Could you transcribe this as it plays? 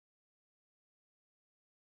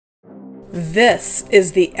This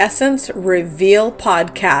is the Essence Reveal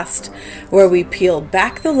podcast, where we peel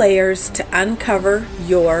back the layers to uncover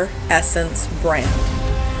your essence brand.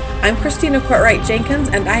 I'm Christina Courtwright Jenkins,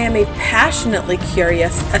 and I am a passionately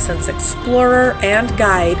curious essence explorer and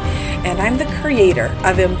guide, and I'm the creator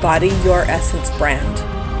of Embody Your Essence brand.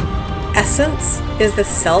 Essence is the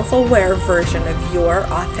self-aware version of your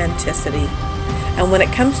authenticity. And when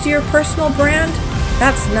it comes to your personal brand,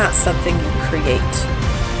 that's not something you create.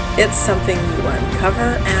 It's something you uncover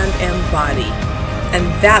and embody. And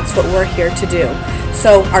that's what we're here to do.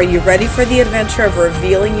 So are you ready for the adventure of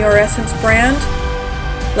revealing your essence brand?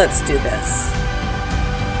 Let's do this.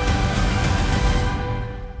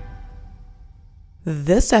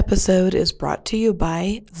 This episode is brought to you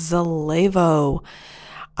by Zalevo.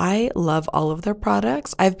 I love all of their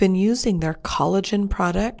products. I've been using their collagen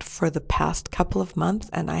product for the past couple of months,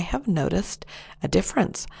 and I have noticed a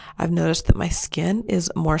difference. I've noticed that my skin is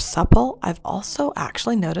more supple. I've also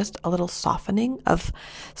actually noticed a little softening of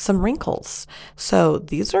some wrinkles. So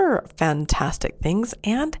these are fantastic things,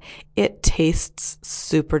 and it tastes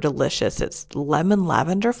super delicious. It's lemon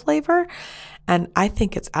lavender flavor, and I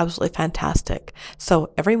think it's absolutely fantastic. So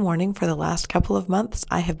every morning for the last couple of months,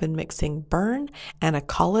 I have been mixing Burn and a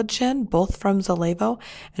collagen, both from Zalevo,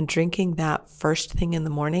 and drinking that first thing in the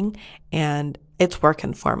morning, and it's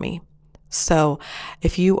working for me. So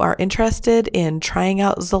if you are interested in trying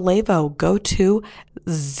out Zalevo, go to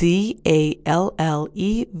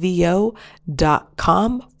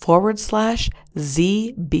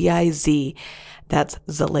zalevo.com/ZBIZ. That's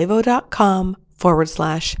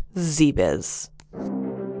zalevo.com/ZBiz.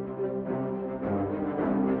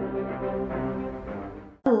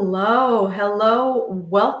 Hello,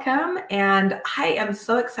 welcome. And I am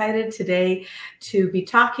so excited today to be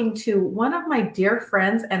talking to one of my dear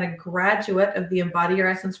friends and a graduate of the Embody Your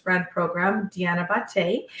Essence brand program, Deanna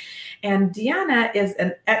Batte. And Deanna is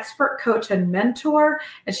an expert coach and mentor,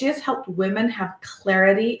 and she has helped women have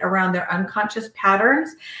clarity around their unconscious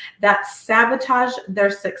patterns that sabotage their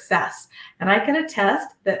success. And I can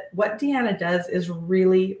attest that what Deanna does is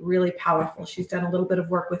really, really powerful. She's done a little bit of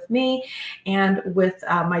work with me and with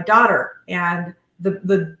my daughter, and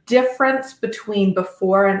the difference between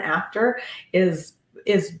before and after is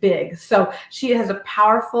big. So she has a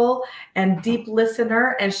powerful and deep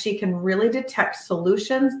listener, and she can really detect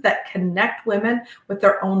solutions that connect women with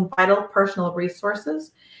their own vital personal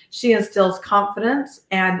resources. She instills confidence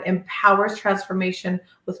and empowers transformation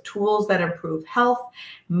with tools that improve health,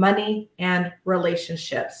 money, and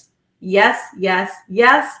relationships. Yes, yes,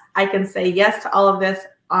 yes. I can say yes to all of this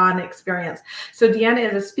on experience. So Deanna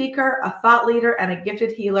is a speaker, a thought leader, and a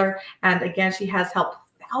gifted healer. And again, she has helped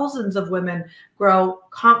thousands of women grow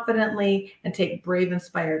confidently and take brave,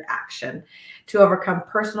 inspired action to overcome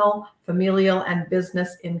personal, familial, and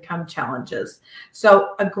business income challenges.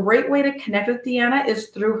 So a great way to connect with Deanna is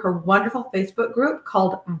through her wonderful Facebook group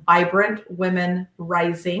called Vibrant Women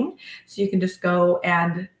Rising. So you can just go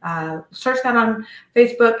and search that on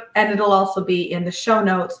Facebook, and it'll also be in the show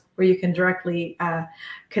notes where you can directly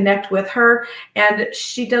connect with her. And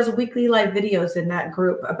she does weekly live videos in that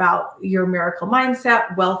group about your miracle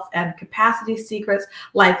mindset, wealth and capacity secrets,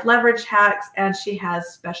 life leverage hacks, and she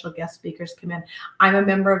has special guest speakers come in. I'm a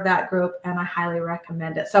member of that group, and I highly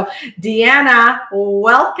recommend it. So Deanna,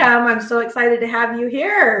 welcome. I'm so excited to have you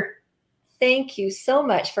here. Thank you so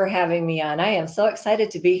much for having me on. I am so excited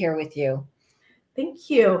to be here with you. Thank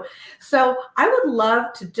you. So I would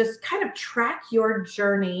love to just kind of track your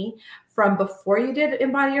journey from before you did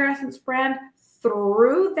Embody Your Essence brand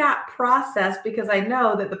through that process, because I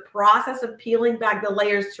know that the process of peeling back the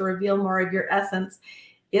layers to reveal more of your essence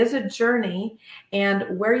is a journey,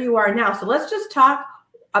 and where you are now. So let's just talk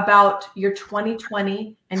about your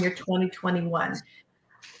 2020 and your 2021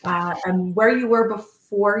 and where you were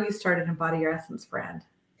before you started Embody Your Essence brand.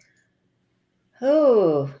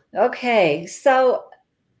 Oh, okay. So,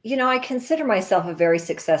 I consider myself a very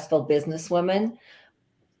successful businesswoman.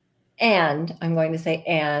 And I'm going to say,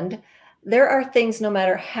 and there are things, no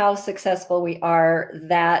matter how successful we are,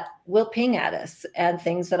 that will ping at us, and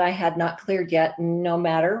things that I had not cleared yet, no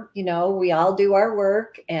matter, we all do our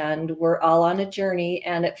work and we're all on a journey.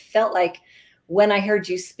 And it felt like when I heard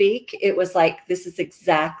you speak, it was like, this is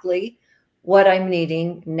exactly what I'm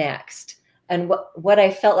needing next. And what I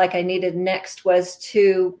felt like I needed next was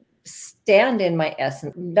to stand in my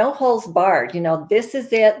essence, no holes barred. This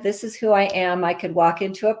is it. This is who I am. I could walk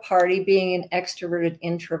into a party being an extroverted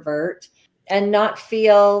introvert and not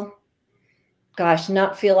feel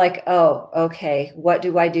like, oh, okay, what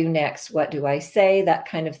do I do next? What do I say? That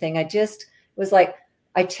kind of thing. I just was like,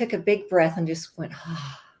 I took a big breath and just went,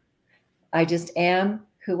 oh, I just am.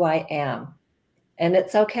 who I am. And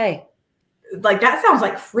it's okay. Like that sounds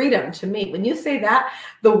like freedom to me. When you say that,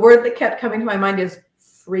 the word that kept coming to my mind is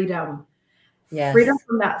freedom. Freedom Yes.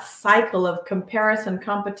 from that cycle of comparison,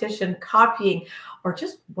 competition, copying, or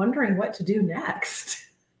just wondering what to do next.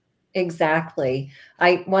 Exactly.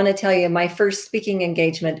 I want to tell you my first speaking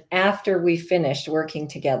engagement after we finished working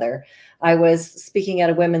together. I was speaking at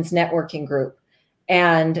a women's networking group.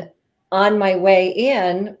 And on my way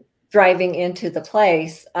in, driving into the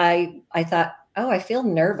place, I thought, oh, I feel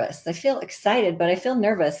nervous. I feel excited, but I feel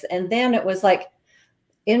nervous. And then it was like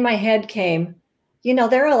in my head came,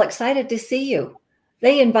 they're all excited to see you.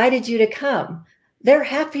 They invited you to come. They're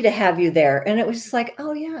happy to have you there. And it was just like,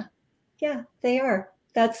 oh, yeah, yeah, they are.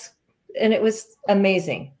 And it was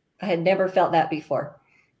amazing. I had never felt that before.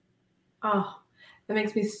 Oh, that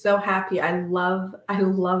makes me so happy. I love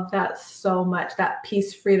that so much. That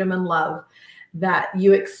peace, freedom, and love that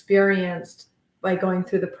you experienced by going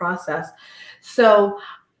through the process. So,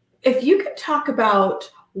 if you could talk about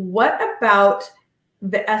what about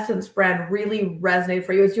the Essence brand really resonated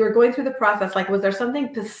for you as you were going through the process, like was there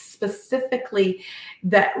something specifically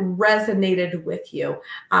that resonated with you?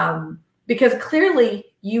 Because clearly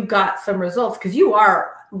you got some results because you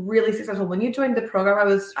are really successful. When you joined the program,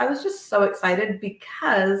 I was just so excited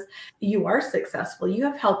because you are successful. You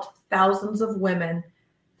have helped thousands of women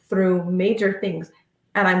through major things,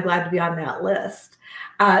 and I'm glad to be on that list.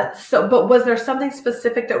 But was there something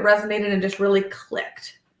specific that resonated and just really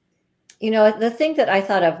clicked? The thing that I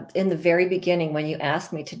thought of in the very beginning when you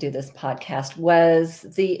asked me to do this podcast was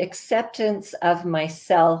the acceptance of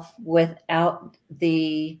myself without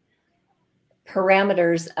the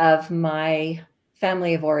parameters of my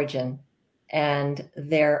family of origin and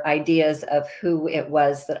their ideas of who it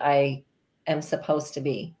was that I am supposed to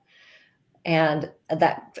be. And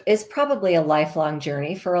that is probably a lifelong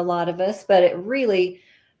journey for a lot of us, but it really,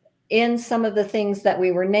 in some of the things that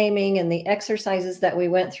we were naming and the exercises that we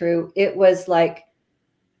went through, it was like,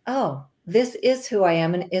 oh, this is who I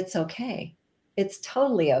am and it's okay. It's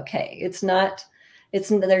totally okay.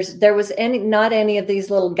 There was not any of these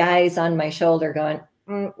little guys on my shoulder going,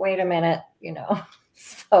 wait a minute,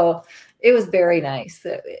 So it was very nice.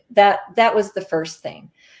 That was the first thing.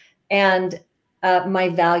 And my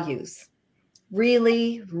values,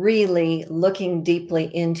 really, really looking deeply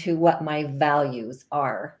into what my values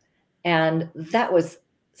are. And that was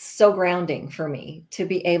so grounding for me to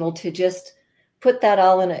be able to just put that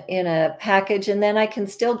all in a package. And then I can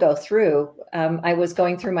still go through. I was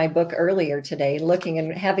going through my book earlier today, looking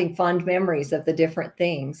and having fond memories of the different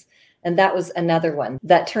things. And that was another one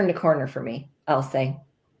that turned a corner for me, I'll say.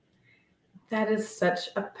 That is such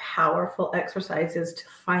a powerful exercise is to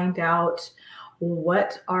find out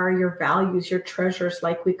what are your values, your treasures,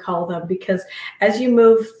 like we call them, because as you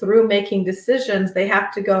move through making decisions, they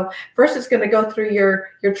have to go first. It's going to go through your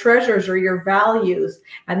treasures or your values,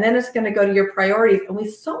 and then it's going to go to your priorities. And we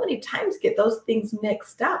so many times get those things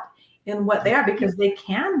mixed up in what they are because they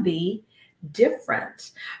can be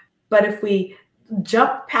different. But if we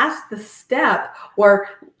jump past the step or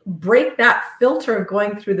break that filter of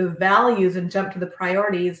going through the values and jump to the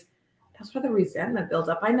priorities, that's where the resentment builds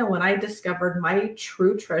up. I know when I discovered my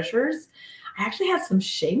true treasures, I actually had some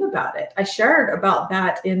shame about it. I shared about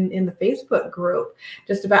that in the Facebook group,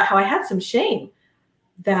 just about how I had some shame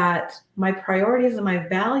that my priorities and my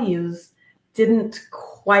values that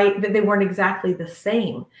they weren't exactly the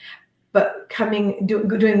same. But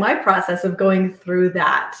doing my process of going through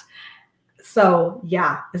that. So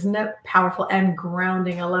yeah, isn't it powerful and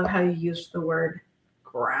grounding? I love how you used the word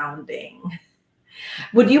grounding.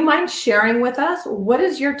 Would you mind sharing with us what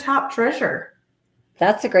is your top treasure?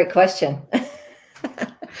 That's a great question.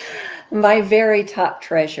 My very top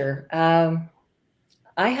treasure.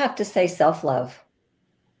 I have to say self-love.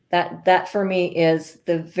 That for me is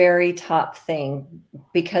the very top thing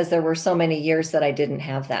because there were so many years that I didn't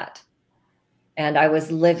have that. And I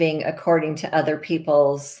was living according to other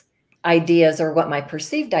people's ideas or what my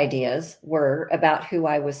perceived ideas were about who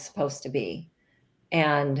I was supposed to be.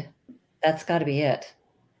 And that's got to be it.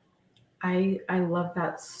 I love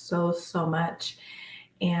that so much.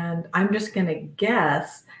 And I'm just going to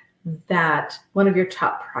guess that one of your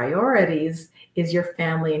top priorities is your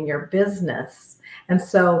family and your business. And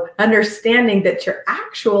so understanding that your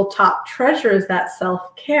actual top treasure is that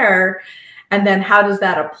self-care, and then how does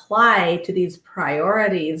that apply to these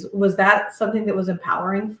priorities? Was that something that was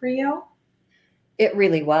empowering for you? It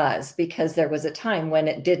really was because there was a time when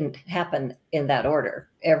it didn't happen in that order.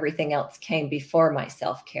 Everything else came before my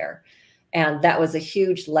self care. And that was a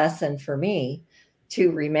huge lesson for me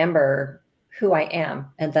to remember who I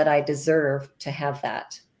am and that I deserve to have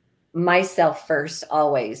that. myself first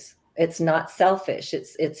always. It's not selfish.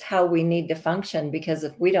 It's how we need to function, because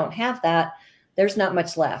if we don't have that, there's not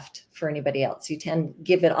much left for anybody else. You tend to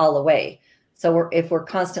give it all away. So if we're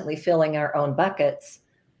constantly filling our own buckets,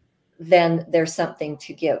 then there's something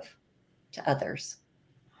to give to others.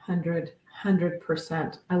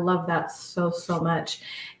 100%. I love that so much.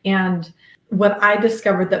 And when I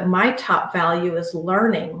discovered that my top value is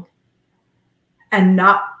learning and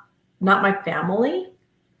not my family,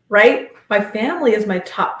 right? My family is my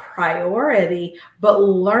top priority, but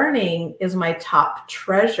learning is my top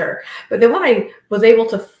treasure. But then when I was able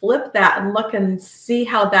to flip that and look and see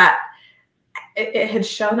how that it had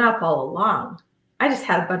shown up all along, I just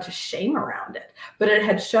had a bunch of shame around it. But it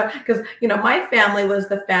had shown, because my family was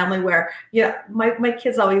the family where my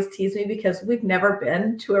kids always tease me because we've never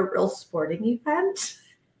been to a real sporting event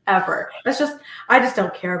ever. I just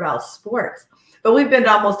don't care about sports. But we've been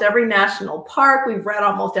to almost every national park. We've read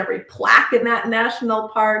almost every plaque in that national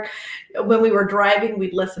park. When we were driving,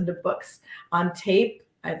 we'd listen to books on tape.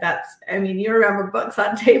 You remember books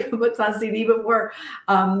on tape, books on CD before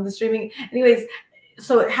the streaming. Anyways,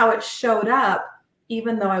 so how it showed up,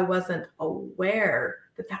 even though I wasn't aware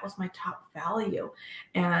that was my top value.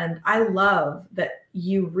 And I love that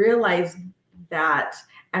you realize that,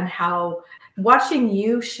 and how watching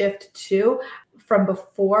you shift too, from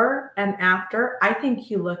before and after, I think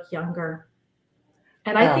you look younger.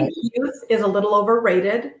 And I Well, think youth is a little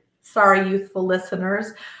overrated. Sorry, youthful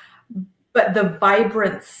listeners, but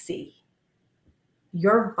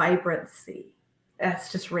your vibrancy,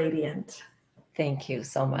 that's just radiant. thank you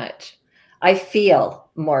so much. I feel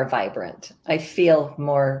more vibrant. I feel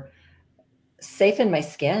more safe in my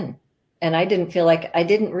skin. And I didn't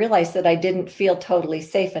realize that I didn't feel totally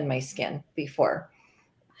safe in my skin before.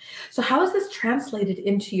 So how is this translated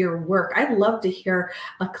into your work? I'd love to hear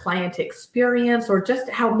a client experience, or just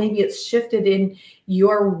how maybe it's shifted in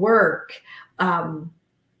your work.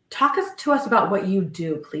 Talk to us about what you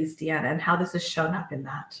do, please, Deanna, and how this has shown up in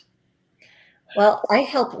that. Well, I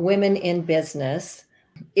help women in business,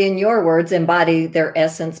 in your words, embody their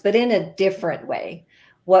essence, but in a different way.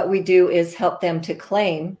 What we do is help them to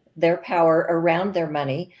claim their power around their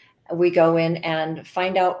money. We go in and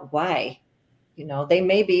find out why. They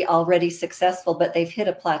may be already successful, but they've hit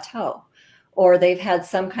a plateau, or they've had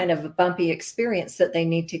some kind of a bumpy experience that they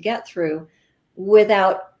need to get through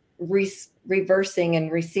without reversing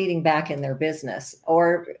and receding back in their business.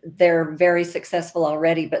 Or they're very successful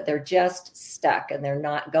already, but they're just stuck and they're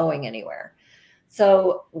not going anywhere.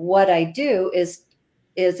 So what I do is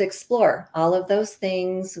explore all of those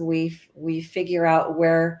things. We figure out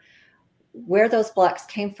where those blocks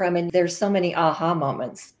came from, and there's so many aha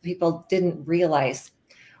moments people didn't realize.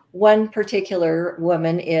 One particular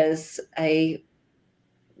woman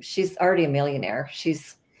she's already a millionaire.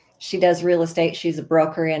 She does real estate. She's a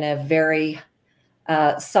broker in a very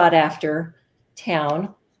sought after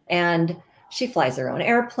town, and she flies her own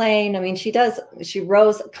airplane. I mean, she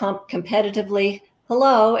rose competitively.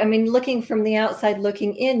 Hello. I mean, looking from the outside,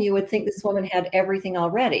 looking in, you would think this woman had everything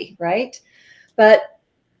already, right? But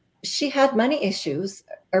she had money issues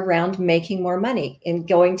around making more money, in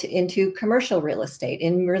going into commercial real estate,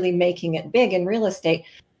 in really making it big in real estate.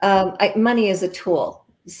 Money is a tool.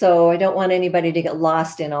 So I don't want anybody to get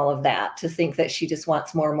lost in all of that, to think that she just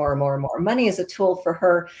wants more, more, more, more. Money is a tool for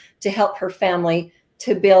her to help her family,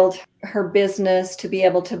 to build her business, to be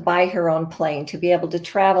able to buy her own plane, to be able to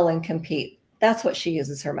travel and compete. That's what she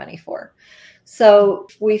uses her money for. So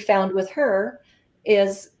we found with her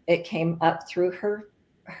is it came up through her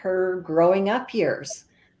growing up years,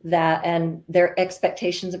 that and their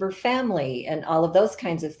expectations of her family and all of those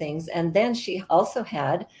kinds of things. And then she also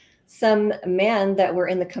had some men that were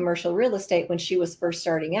in the commercial real estate when she was first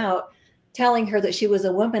starting out, telling her that she was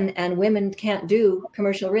a woman and women can't do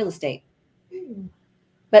commercial real estate.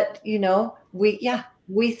 But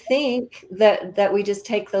we think that we just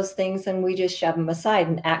take those things and we just shove them aside,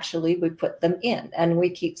 and actually we put them in and we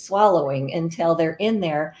keep swallowing until they're in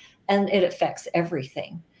there, and it affects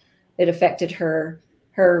everything. It affected her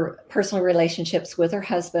personal relationships with her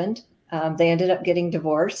husband. They ended up getting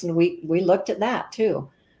divorced, and we looked at that too.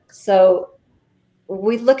 So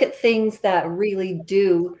we look at things that really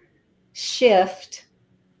do shift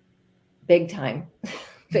big time,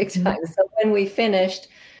 big time. So when we finished,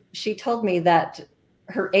 she told me that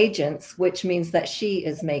her agents, which means that she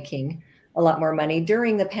is making a lot more money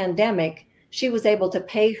during the pandemic, she was able to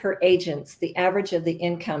pay her agents the average of the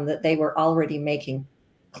income that they were already making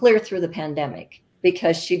clear through the pandemic,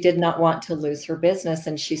 because she did not want to lose her business,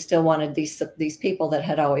 and she still wanted these people that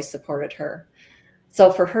had always supported her. So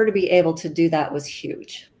for her to be able to do that was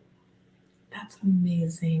huge. That's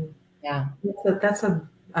amazing. Yeah.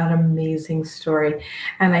 An amazing story.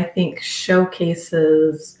 And I think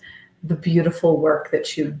showcases the beautiful work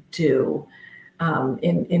that you do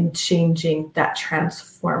in changing that,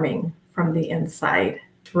 transforming from the inside.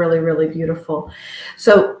 It's really, really beautiful.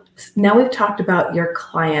 So now we've talked about your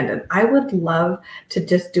client, and I would love to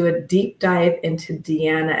just do a deep dive into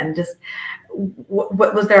Deanna and just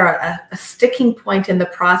what was there a sticking point in the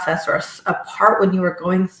process, or a part when you were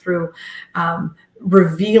going through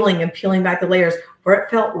revealing and peeling back the layers where it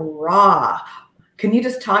felt raw? Can you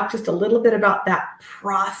just talk just a little bit about that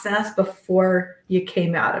process before you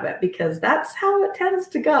came out of it? Because that's how it tends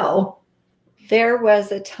to go. There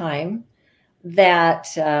was a time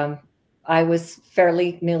that I was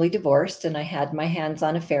fairly newly divorced, and I had my hands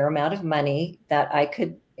on a fair amount of money that I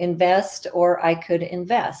could invest or I could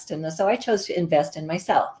invest. And so I chose to invest in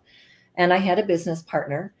myself. And I had a business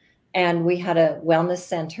partner, and we had a wellness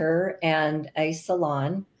center and a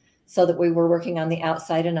salon, so that we were working on the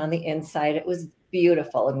outside and on the inside. It was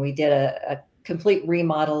beautiful. And we did a complete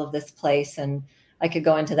remodel of this place. And I could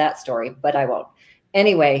go into that story, but I won't.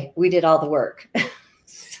 Anyway, we did all the work.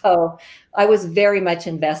 So I was very much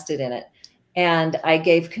invested in it. And I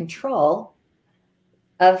gave control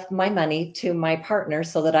of my money to my partner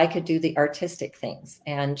so that I could do the artistic things.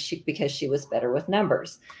 And because she was better with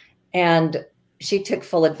numbers. And she took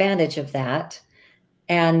full advantage of that.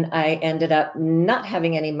 And I ended up not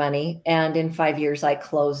having any money. And in 5 years, I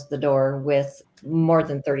closed the door with more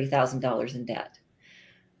than $30,000 in debt.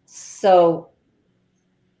 So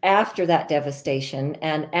after that devastation,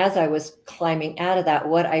 and as I was climbing out of that,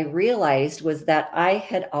 what I realized was that I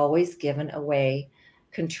had always given away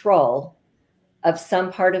control of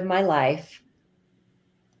some part of my life.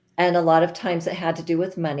 And a lot of times it had to do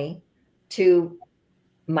with money, to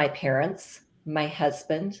my parents, my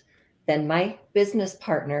husband, then my business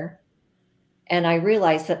partner. And I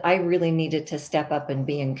realized that I really needed to step up and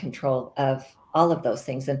be in control of all of those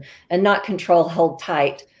things, and not control, hold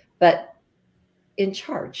tight, but in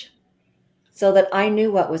charge, so that I knew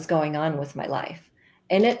what was going on with my life.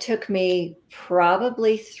 And it took me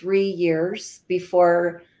probably 3 years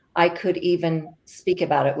before I could even speak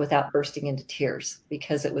about it without bursting into tears,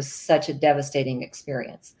 because it was such a devastating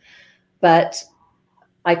experience. But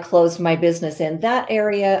I closed my business in that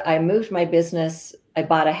area. I moved my business. I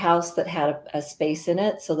bought a house that had a space in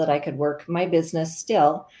it so that I could work my business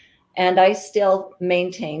still. And I still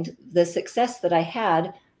maintained the success that I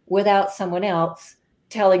had without someone else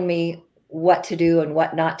telling me what to do and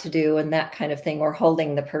what not to do and that kind of thing, or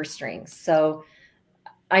holding the purse strings. So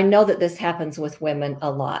I know that this happens with women a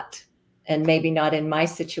lot, and maybe not in my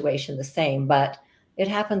situation the same, but it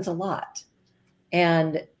happens a lot.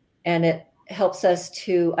 And it helps us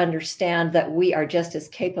to understand that we are just as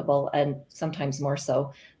capable, and sometimes more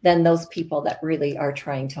so, than those people that really are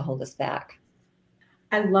trying to hold us back.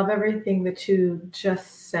 I love everything that you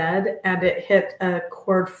just said, and it hit a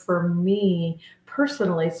chord for me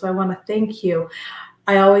personally. So I want to thank you.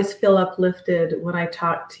 I always feel uplifted when I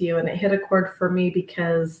talk to you, and it hit a chord for me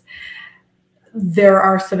because there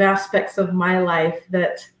are some aspects of my life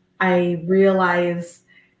that I realize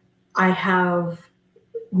I have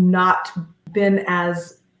not been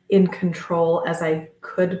as in control as I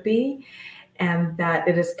could be, and that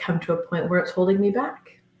it has come to a point where it's holding me back.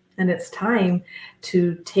 And it's time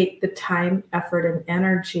to take the time, effort, and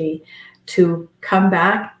energy to come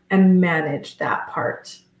back and manage that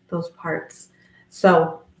part, those parts.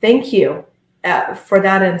 So thank you for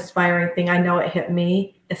that inspiring thing. I know it hit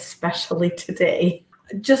me, especially today.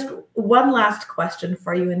 Just one last question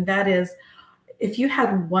for you, and that is, if you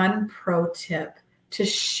had one pro tip to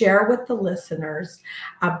share with the listeners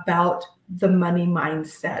about the money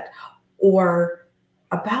mindset, or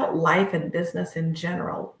about life and business in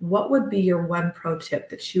general, what would be your one pro tip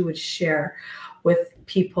that you would share with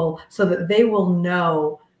people so that they will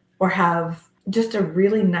know, or have just a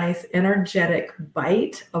really nice energetic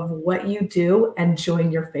bite of what you do and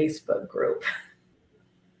join your Facebook group?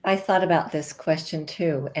 I thought about this question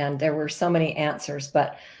too, and there were so many answers,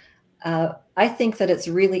 but I think that it's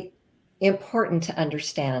really important to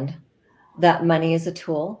understand that money is a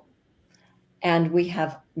tool, and we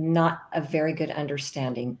have not a very good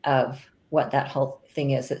understanding of what that whole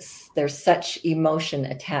thing is. There's such emotion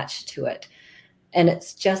attached to it, and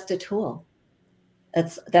it's just a tool.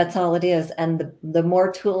 That's all it is. And the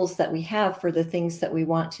more tools that we have for the things that we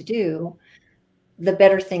want to do, the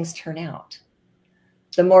better things turn out.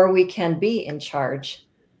 The more we can be in charge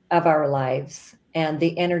of our lives and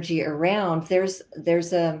the energy around. There's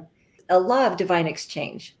a law of divine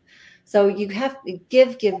exchange. So you have to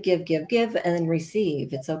give, give, give, give, give, and then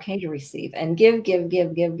receive. It's okay to receive and give, give,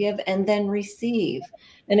 give, give, give, and then receive.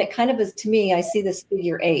 And it kind of is, to me, I see this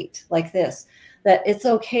figure eight like this, that it's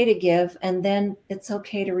okay to give and then it's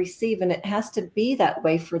okay to receive. And it has to be that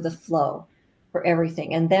way for the flow, for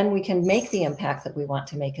everything. And then we can make the impact that we want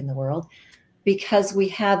to make in the world because we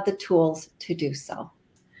have the tools to do so.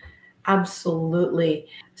 Absolutely.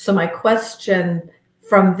 So my question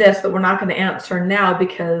from this that we're not going to answer now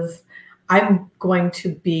because I'm going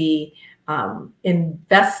to be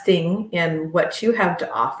investing in what you have to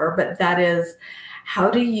offer, but that is, how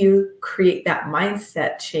do you create that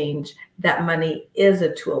mindset change that money is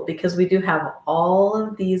a tool? Because we do have all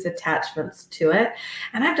of these attachments to it.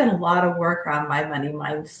 And I've done a lot of work around my money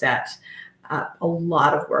mindset, a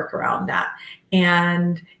lot of work around that.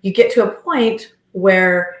 And you get to a point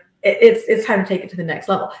where it's time to take it to the next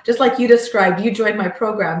level. Just like you described, you joined my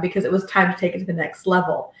program because it was time to take it to the next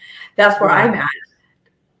level. That's where Yeah. I'm at,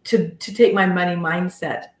 to take my money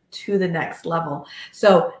mindset to the next level.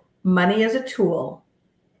 So money is a tool.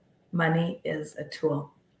 Money is a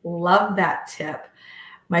tool. Love that tip.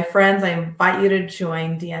 My friends, I invite you to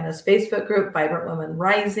join Deanna's Facebook group, Vibrant Women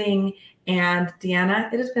Rising. And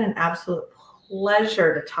Deanna, it has been an absolute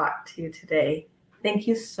pleasure to talk to you today. Thank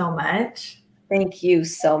you so much. Thank you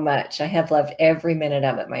so much. I have loved every minute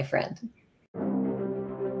of it, my friend.